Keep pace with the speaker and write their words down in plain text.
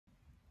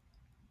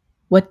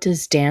What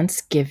does dance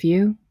give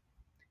you?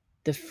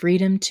 The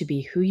freedom to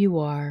be who you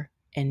are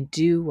and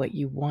do what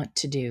you want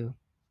to do.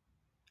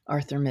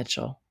 Arthur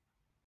Mitchell.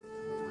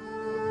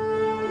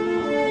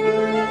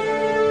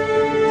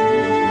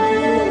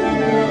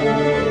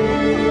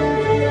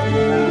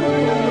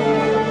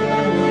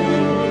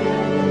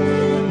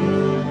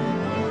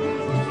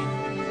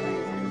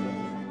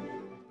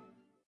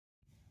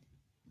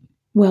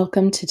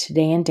 Welcome to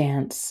Today in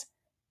Dance,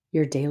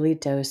 your daily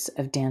dose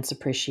of dance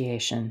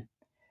appreciation.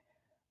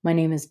 My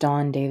name is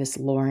Dawn Davis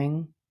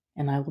Loring,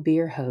 and I will be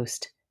your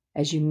host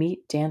as you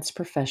meet dance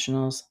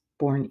professionals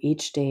born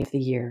each day of the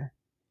year.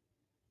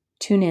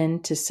 Tune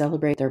in to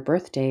celebrate their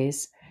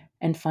birthdays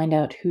and find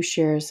out who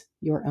shares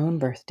your own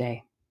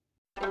birthday.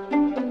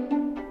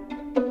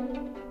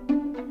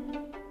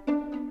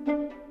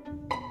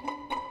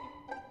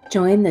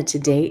 Join the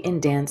Today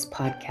in Dance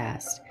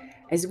podcast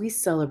as we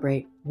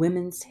celebrate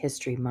Women's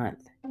History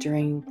Month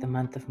during the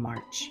month of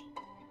March.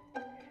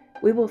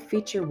 We will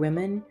feature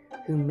women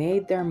who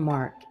made their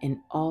mark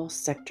in all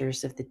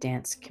sectors of the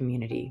dance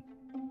community,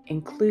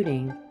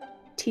 including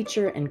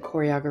teacher and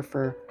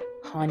choreographer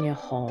Hanya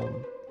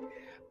Holm,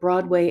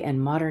 Broadway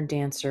and modern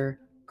dancer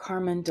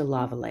Carmen de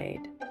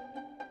Lavalade,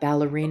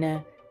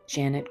 ballerina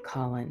Janet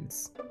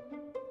Collins,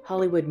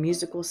 Hollywood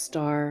musical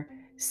star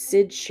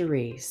Sid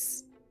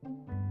Charisse,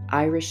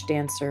 Irish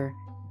dancer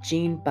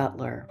Jean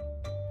Butler,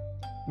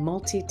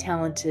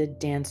 multi-talented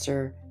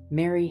dancer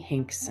Mary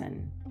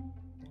Hinkson,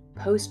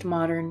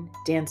 postmodern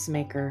dance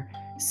maker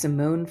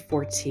Simone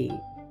Forti,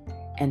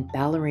 and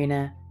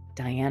ballerina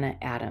Diana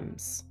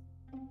Adams.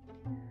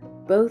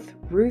 Both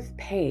Ruth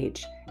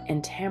Page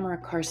and Tamara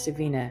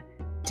Karsavina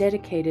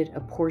dedicated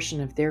a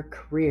portion of their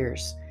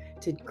careers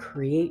to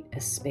create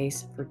a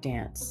space for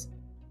dance.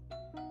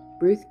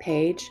 Ruth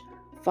Page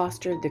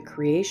fostered the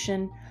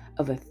creation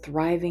of a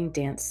thriving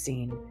dance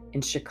scene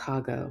in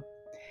Chicago,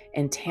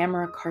 and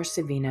Tamara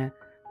Karsavina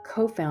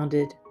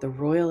co-founded the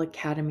Royal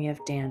Academy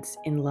of Dance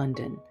in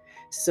London,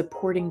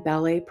 supporting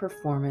ballet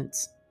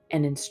performance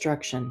and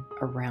instruction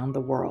around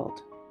the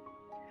world.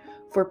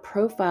 For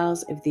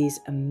profiles of these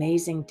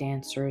amazing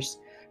dancers,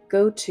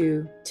 go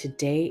to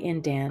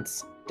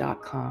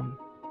todayindance.com.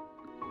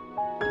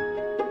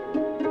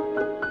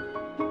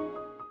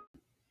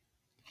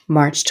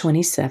 March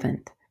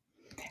 27th.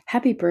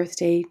 Happy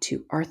birthday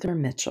to Arthur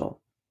Mitchell.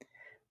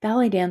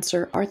 Ballet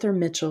dancer Arthur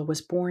Mitchell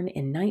was born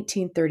in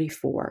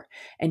 1934,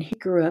 and he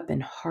grew up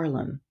in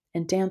Harlem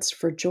and danced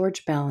for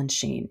George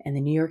Balanchine and the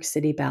New York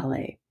City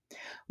Ballet,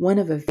 one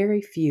of a very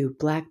few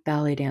Black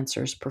ballet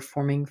dancers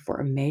performing for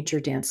a major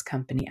dance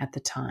company at the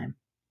time.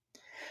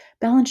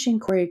 Balanchine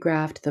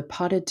choreographed the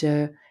Pas de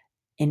Deux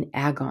in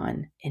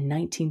Agon in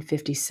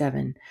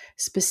 1957,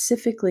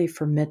 specifically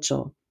for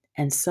Mitchell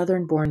and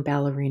Southern-born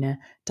ballerina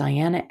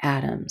Diana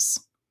Adams.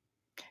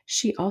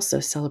 She also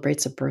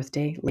celebrates a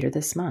birthday later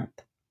this month.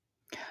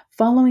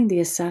 Following the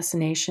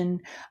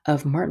assassination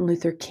of Martin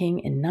Luther King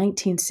in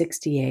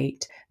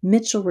 1968,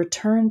 Mitchell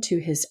returned to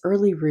his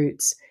early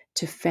roots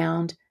to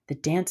found the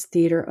Dance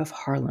Theater of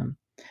Harlem,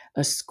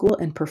 a school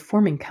and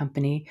performing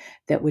company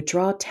that would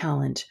draw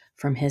talent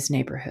from his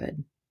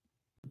neighborhood.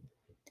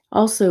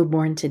 Also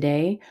born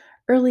today,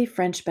 early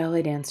French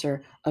ballet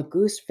dancer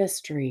Auguste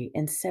Vestry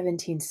in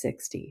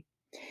 1760.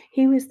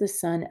 He was the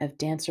son of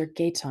dancer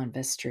Gaëtan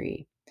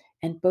Vestry,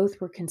 and both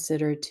were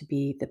considered to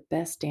be the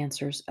best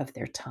dancers of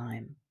their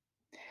time.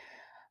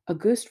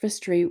 Auguste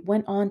Vestry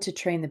went on to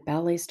train the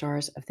ballet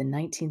stars of the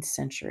 19th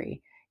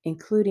century,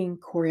 including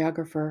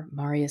choreographer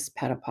Marius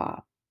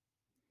Petipa.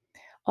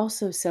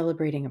 Also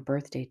celebrating a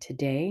birthday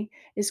today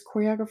is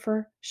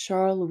choreographer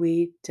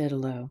Charles-Louis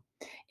Didlot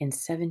in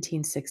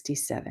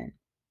 1767.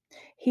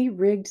 He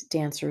rigged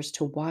dancers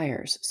to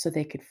wires so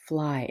they could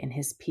fly in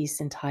his piece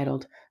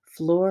entitled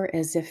Flore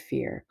et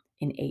Zephyr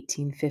in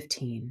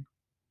 1815.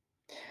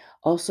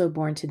 Also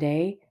born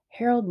today,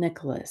 Harold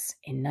Nicholas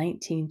in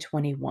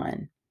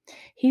 1921.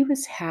 He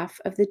was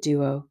half of the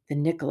duo The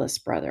Nicholas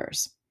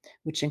Brothers,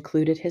 which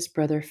included his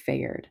brother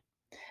Fayard.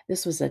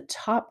 This was a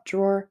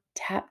top-drawer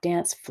tap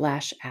dance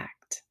flash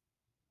act.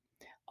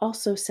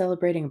 Also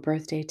celebrating a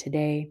birthday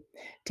today,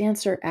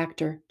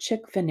 dancer-actor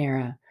Chick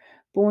Venera,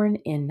 born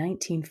in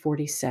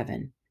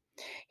 1947.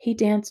 He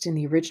danced in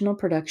the original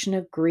production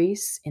of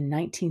Grease in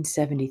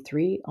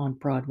 1973 on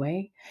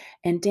Broadway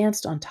and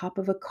danced on top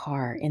of a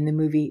car in the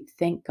movie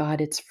Thank God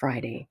It's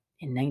Friday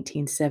in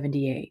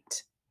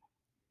 1978.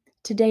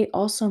 Today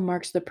also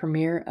marks the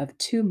premiere of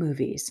two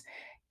movies,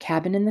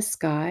 Cabin in the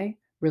Sky,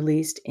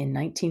 released in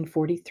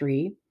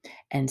 1943,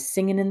 and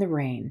Singin' in the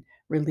Rain,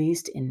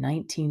 released in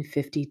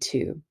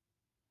 1952.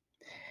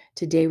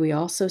 Today we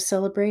also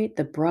celebrate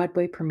the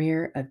Broadway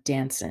premiere of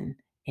Dancin'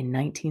 in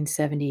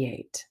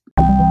 1978.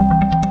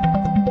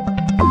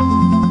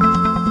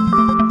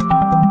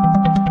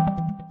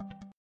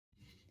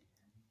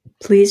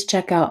 Please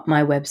check out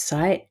my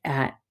website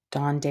at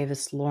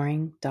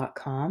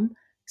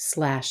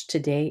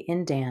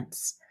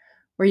dawndavisloring.com/todayindance,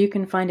 where you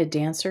can find a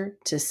dancer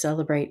to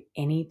celebrate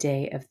any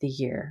day of the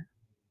year.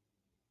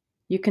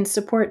 You can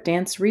support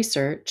dance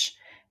research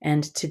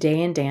and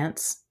Today in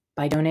Dance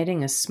by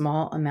donating a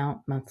small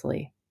amount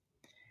monthly.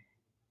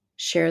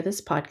 Share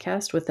this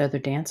podcast with other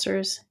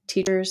dancers,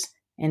 teachers,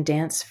 and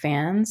dance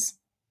fans,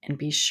 and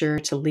be sure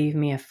to leave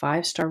me a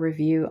 5-star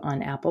review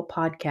on Apple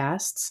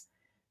Podcasts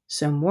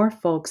so more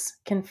folks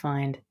can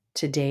find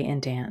Today in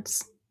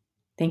Dance.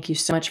 Thank you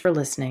so much for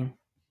listening.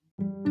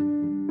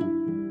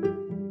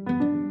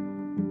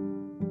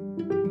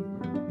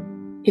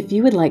 If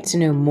you would like to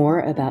know more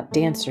about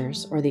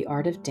dancers or the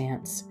art of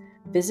dance,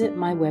 visit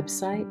my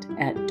website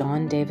at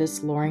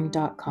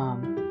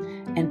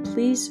dawndavisloring.com, and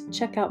please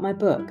check out my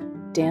book,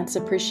 Dance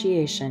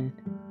Appreciation,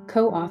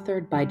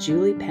 co-authored by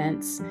Julie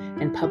Pence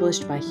and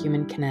published by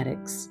Human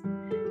Kinetics.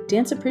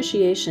 Dance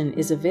Appreciation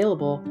is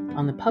available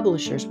on the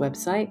publisher's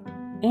website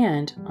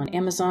and on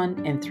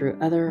Amazon and through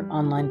other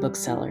online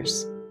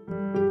booksellers.